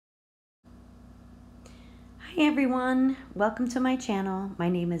Hi everyone, welcome to my channel. My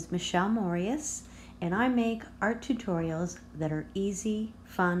name is Michelle Moreus and I make art tutorials that are easy,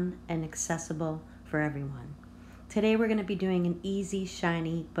 fun, and accessible for everyone. Today we're going to be doing an easy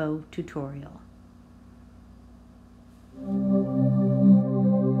shiny bow tutorial.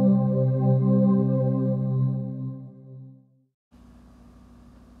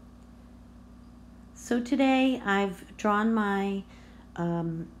 So today I've drawn my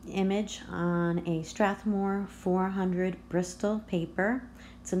image on a Strathmore 400 Bristol paper.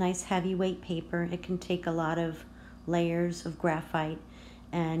 It's a nice heavyweight paper. It can take a lot of layers of graphite,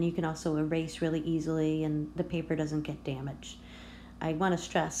 and you can also erase really easily and the paper doesn't get damaged. I want to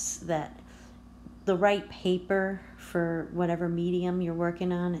stress that the right paper for whatever medium you're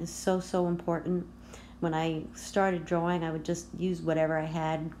working on is so important. When I started drawing, I would just use whatever I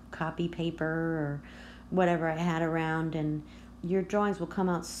had, copy paper or whatever I had around, and your drawings will come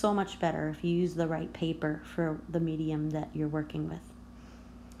out so much better if you use the right paper for the medium that you're working with.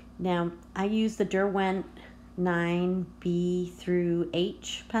 Now, I use the Derwent 9B through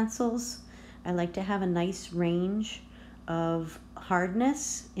H pencils. I like to have a nice range of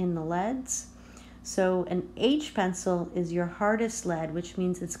hardness in the leads. So an H pencil is your hardest lead, which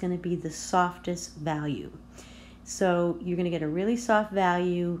means it's going to be the softest value. So you're going to get a really soft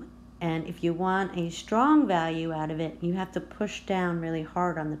value, and if you want a strong value out of it, you have to push down really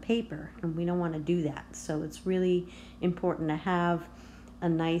hard on the paper, and we don't want to do that. So it's really important to have a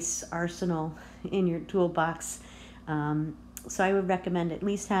nice arsenal in your toolbox. So I would recommend at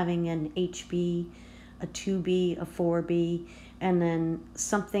least having an HB, a 2B, a 4B, and then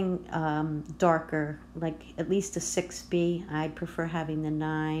something darker, like at least a 6B. I prefer having the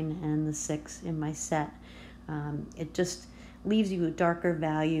 9 and the 6 in my set. It just leaves you a darker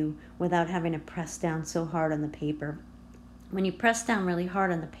value without having to press down so hard on the paper. When you press down really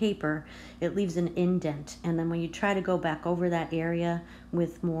hard on the paper, it leaves an indent, and then when you try to go back over that area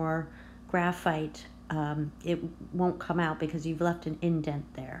with more graphite, it won't come out because you've left an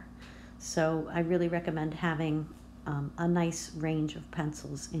indent there. So I really recommend having a nice range of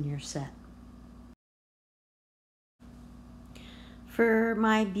pencils in your set. For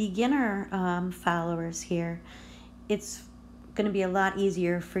my beginner followers here, it's going to be a lot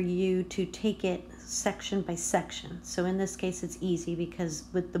easier for you to take it section by section. So in this case it's easy because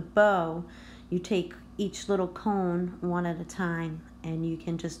with the bow you take each little cone one at a time, and you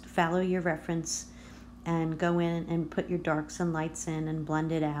can just follow your reference and go in and put your darks and lights in and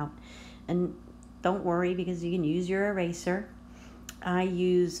blend it out. And don't worry, because you can use your eraser. I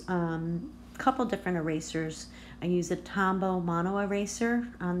use a couple different erasers. I use a Tombow mono eraser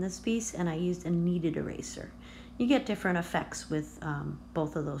on this piece, and I used a kneaded eraser. You get different effects with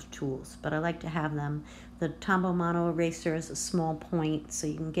both of those tools, but I like to have them. The Tombow mono eraser is a small point, so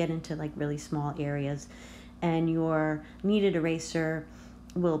you can get into like really small areas, and your kneaded eraser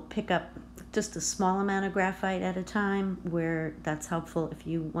will pick up just a small amount of graphite at a time, where that's helpful if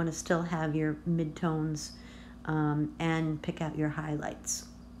you want to still have your midtones and pick out your highlights.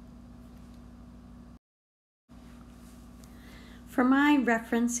 For my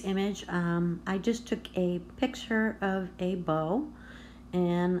reference image, I just took a picture of a bow,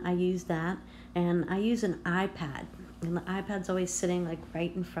 and I used that, and I use an iPad, and the iPad's always sitting like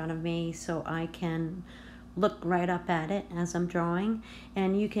right in front of me, so I can look right up at it as I'm drawing.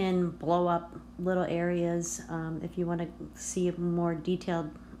 And you can blow up little areas if you want to see a more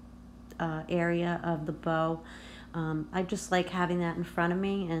detailed area of the bow. I just like having that in front of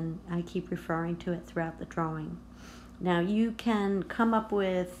me, and I keep referring to it throughout the drawing. Now you can come up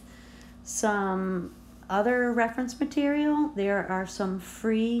with some other reference material. There are some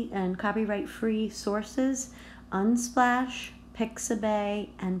free and copyright free sources: Unsplash, Pixabay,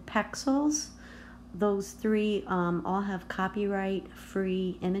 and Pexels. Those three all have copyright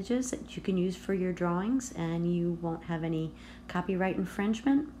free images that you can use for your drawings, and you won't have any copyright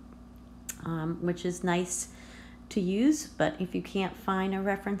infringement, which is nice to use. But if you can't find a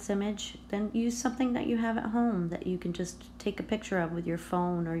reference image, then use something that you have at home that you can just take a picture of with your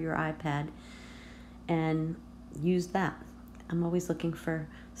phone or your iPad and use that. I'm always looking for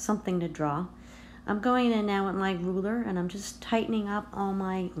something to draw. I'm going in now with my ruler, and I'm just tightening up all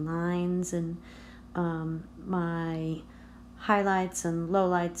my lines and my highlights and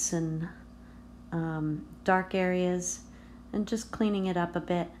lowlights and dark areas, and just cleaning it up a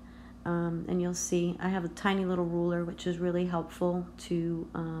bit. And you'll see I have a tiny little ruler, which is really helpful to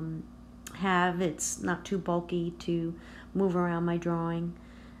have. It's not too bulky to move around my drawing,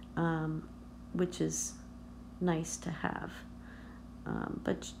 which is nice to have.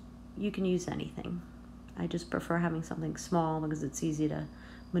 But you can use anything. I just prefer having something small because it's easy to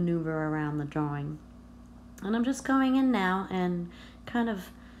maneuver around the drawing. And I'm just going in now and kind of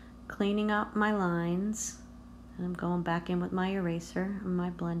cleaning up my lines. And I'm going back in with my eraser and my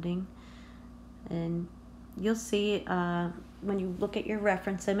blending. And you'll see when you look at your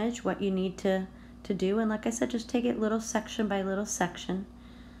reference image what you need to do. And like I said, just take it little section by little section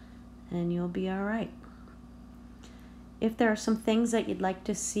and you'll be all right. If there are some things that you'd like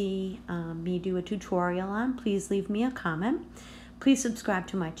to see me do a tutorial on, please leave me a comment. Please subscribe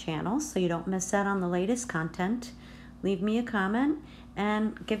to my channel so you don't miss out on the latest content. Leave me a comment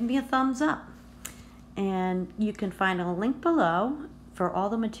and give me a thumbs up. And you can find a link below for all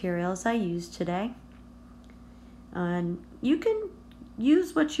the materials I used today. And you can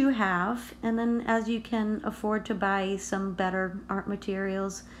use what you have, and then as you can afford to buy some better art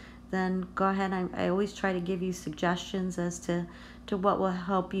materials, then go ahead. I always try to give you suggestions as to what will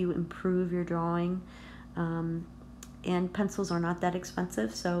help you improve your drawing. And pencils are not that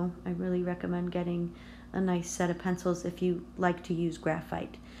expensive, so I really recommend getting a nice set of pencils if you like to use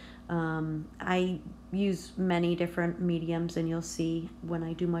graphite. I use many different mediums, and you'll see when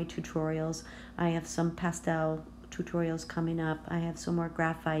I do my tutorials, I have some pastel tutorials coming up. I have some more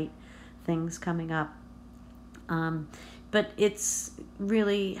graphite things coming up. But it's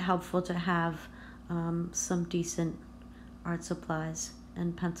really helpful to have some decent art supplies,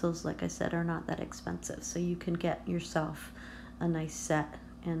 and pencils, like I said, are not that expensive, so you can get yourself a nice set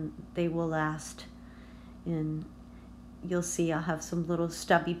and they will last. And you'll see I'll have some little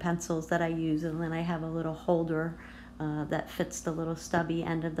stubby pencils that I use, and then I have a little holder that fits the little stubby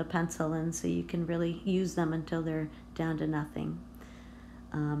end of the pencil in, so you can really use them until they're down to nothing.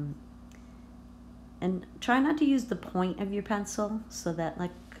 And try not to use the point of your pencil, so that,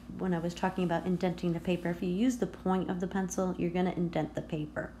 like when I was talking about indenting the paper, if you use the point of the pencil, you're going to indent the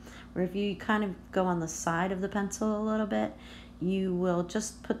paper. Or if you kind of go on the side of the pencil a little bit, you will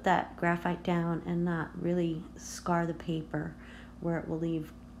just put that graphite down and not really scar the paper where it will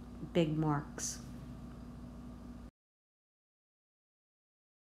leave big marks.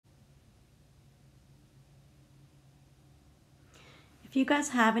 If you guys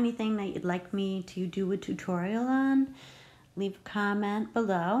have anything that you'd like me to do a tutorial on, leave a comment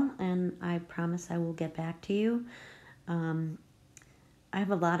below and I promise I will get back to you. I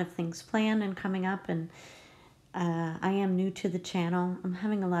have a lot of things planned and coming up, and I am new to the channel. I'm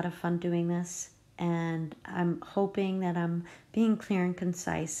having a lot of fun doing this, and I'm hoping that I'm being clear and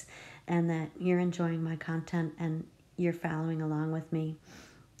concise and that you're enjoying my content and you're following along with me.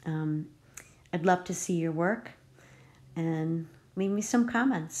 I'd love to see your work, and leave me some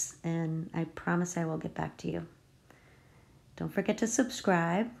comments, and I promise I will get back to you. Don't forget to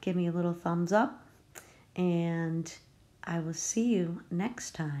subscribe, give me a little thumbs up, and I will see you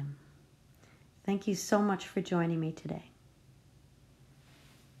next time. Thank you so much for joining me today.